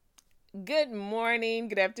Good morning,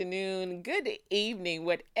 good afternoon, good evening,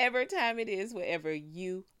 whatever time it is, wherever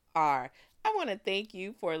you are. I want to thank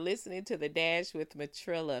you for listening to The Dash with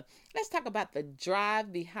Matrilla. Let's talk about the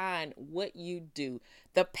drive behind what you do,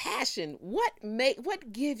 the passion.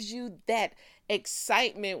 What gives you that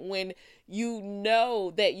excitement when you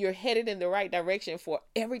know that you're headed in the right direction for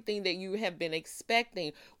everything that you have been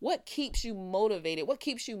expecting? What keeps you motivated? What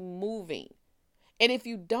keeps you moving? And if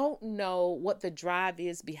you don't know what the drive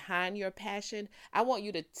is behind your passion, I want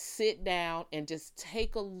you to sit down and just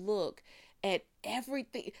take a look at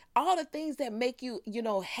everything, all the things that make you,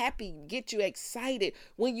 happy, get you excited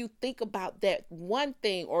when you think about that one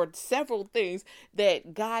thing or several things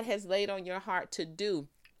that God has laid on your heart to do.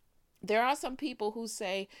 There are some people who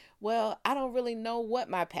say, well, I don't really know what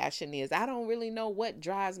my passion is. I don't really know what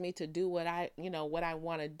drives me to do what I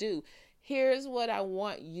want to do. Here's what I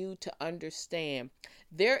want you to understand.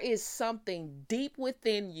 There is something deep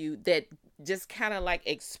within you that just kind of like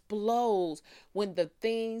explodes when the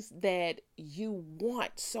things that you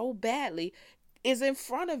want so badly is in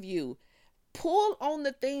front of you. Pull on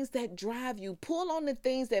the things that drive you. Pull on the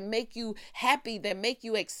things that make you happy, that make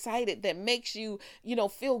you excited, that makes you,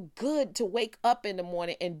 feel good to wake up in the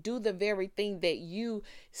morning and do the very thing that you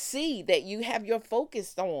see, that you have your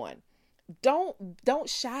focus on. Don't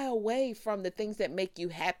shy away from the things that make you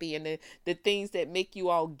happy and the things that make you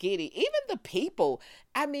all giddy. Even the people.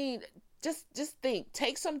 I mean, just think,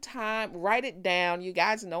 take some time, write it down. You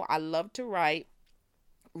guys know I love to write.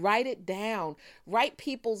 Write it down, write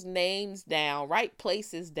people's names down, write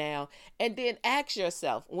places down, and then ask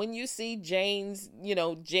yourself, when you see Jane's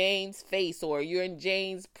face, or you're in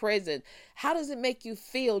Jane's presence, how does it make you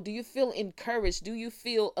feel? Do you feel encouraged? Do you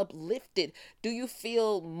feel uplifted? Do you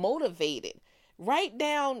feel motivated? Write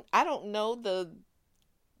down, I don't know, the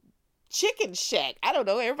chicken shack. I don't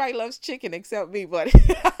know, everybody loves chicken except me, but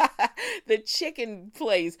the chicken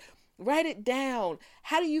place. Write it down.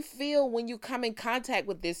 How do you feel when you come in contact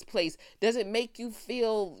with this place? Does it make you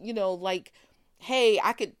feel, like, hey,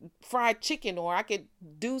 I could fry chicken, or I could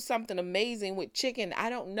do something amazing with chicken? I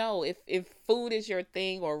don't know if food is your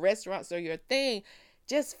thing or restaurants are your thing.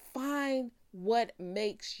 Just find what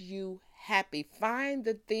makes you happy. Find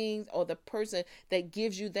the things or the person that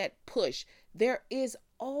gives you that push. There is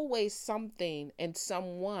always something and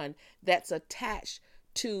someone that's attached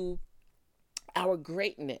to our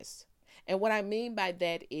greatness. And what I mean by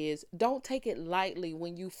that is, don't take it lightly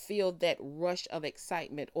when you feel that rush of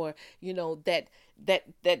excitement, or that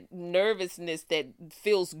nervousness that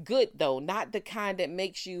feels good, though, not the kind that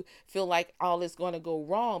makes you feel like all is going to go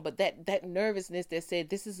wrong, but that nervousness that said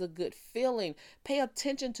this is a good feeling. Pay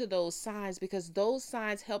attention to those signs, because those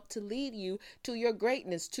signs help to lead you to your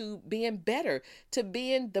greatness, to being better, to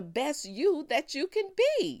being the best you that you can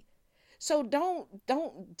be. So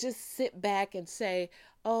don't just sit back and say,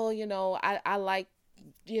 oh, I like,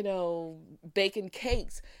 baking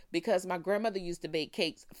cakes because my grandmother used to bake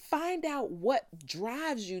cakes. Find out what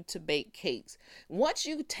drives you to bake cakes. Once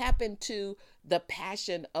you tap into the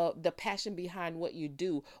passion behind what you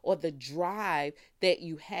do, or the drive that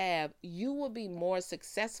you have, you will be more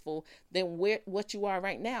successful than what you are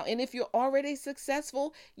right now. And if you're already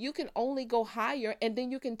successful, you can only go higher, and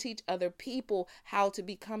then you can teach other people how to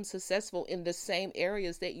become successful in the same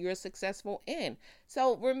areas that you're successful in.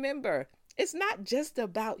 So remember, it's not just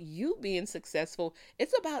about you being successful.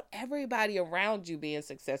 It's about everybody around you being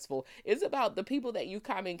successful. It's about the people that you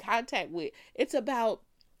come in contact with. It's about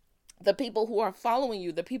the people who are following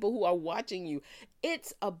you, the people who are watching you.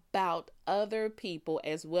 It's about other people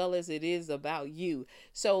as well as it is about you.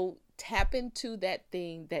 So tap into that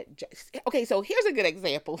thing okay, so here's a good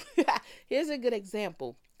example. Here's a good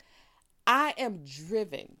example. I am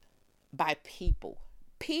driven by people.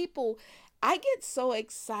 People, I get so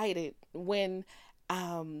excited when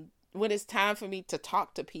it's time for me to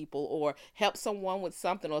talk to people or help someone with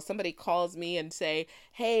something, or somebody calls me and say,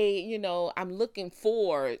 hey, I'm looking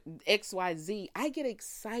for XYZ. I get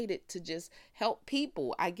excited to just help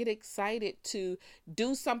people. I get excited to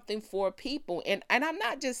do something for people. And I'm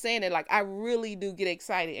not just saying it, like, I really do get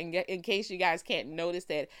excited. And in case you guys can't notice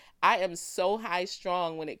that, I am so high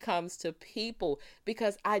strong when it comes to people,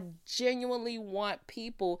 because I genuinely want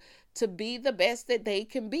people to be the best that they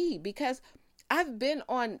can be, because I've been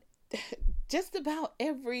on just about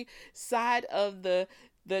every side of the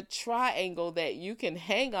triangle that you can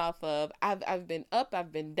hang off of. I've been up,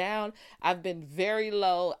 I've been down, I've been very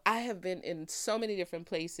low. I have been in so many different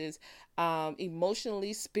places,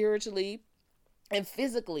 emotionally, spiritually, and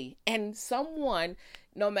physically. And someone,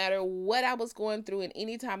 no matter what I was going through in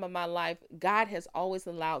any time of my life, God has always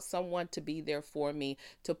allowed someone to be there for me,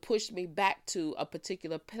 to push me back to a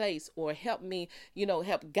particular place, or help me,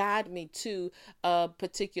 help guide me to a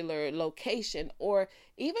particular location, or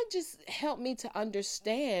even just help me to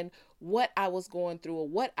understand what I was going through or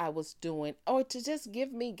what I was doing, or to just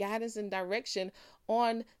give me guidance and direction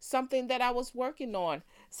on something that I was working on.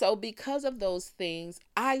 So because of those things,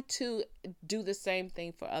 I too do the same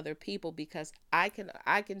thing for other people, because I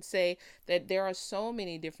can say that there are so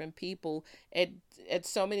many different people at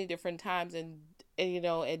so many different times, and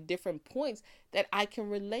at different points that I can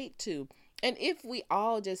relate to. And if we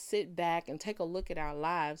all just sit back and take a look at our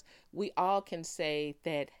lives, we all can say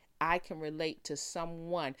that I can relate to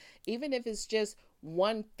someone. Even if it's just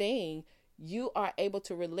one thing, you are able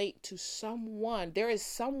to relate to someone. There is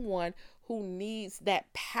someone who needs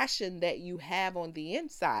that passion that you have on the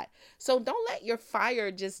inside. So don't let your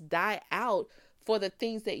fire just die out for the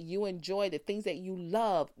things that you enjoy, the things that you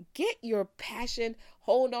love. Get your passion,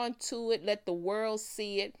 hold on to it, let the world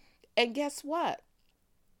see it. And guess what?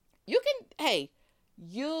 You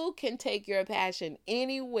can take your passion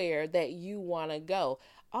anywhere that you want to go.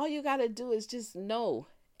 All you got to do is just know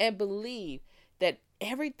and believe that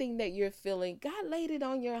everything that you're feeling, God laid it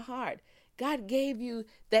on your heart. God gave you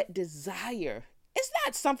that desire. It's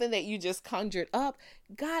not something that you just conjured up.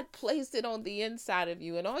 God placed it on the inside of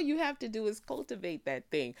you, and all you have to do is cultivate that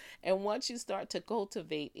thing. And once you start to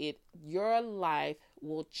cultivate it, your life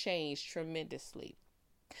will change tremendously.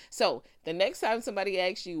 So the next time somebody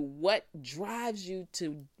asks you what drives you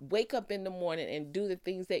to wake up in the morning and do the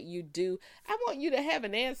things that you do, I want you to have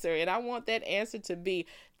an answer. And I want that answer to be,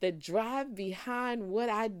 the drive behind what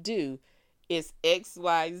I do is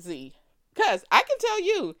XYZ. Because I can tell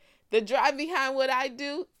you, the drive behind what I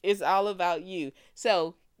do is all about you.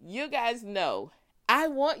 So you guys know, I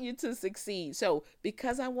want you to succeed. So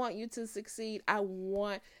because I want you to succeed, I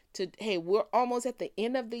want to, hey, we're almost at the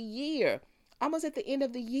end of the year.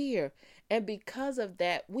 And because of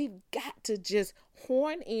that, we've got to just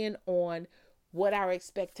horn in on what our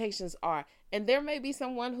expectations are. And there may be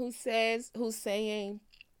someone who's saying,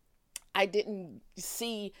 I didn't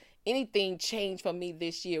see anything change for me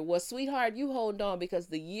this year. Well, sweetheart, you hold on, because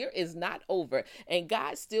the year is not over, and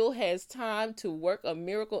God still has time to work a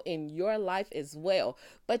miracle in your life as well.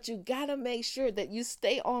 But you got to make sure that you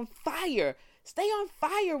stay on fire. Stay on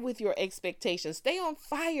fire with your expectations. Stay on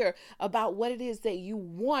fire about what it is that you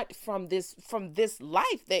want from this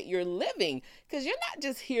life that you're living, because you're not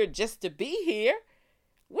just here just to be here.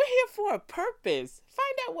 We're here for a purpose.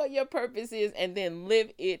 Find out what your purpose is and then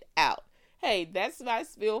live it out. Hey, that's my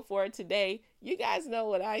spiel for today. You guys know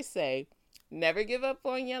what I say. Never give up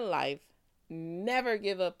on your life. Never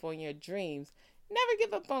give up on your dreams. Never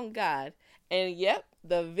give up on God. And yep,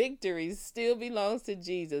 the victory still belongs to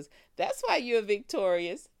Jesus. That's why you're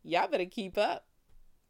victorious. Y'all better keep up.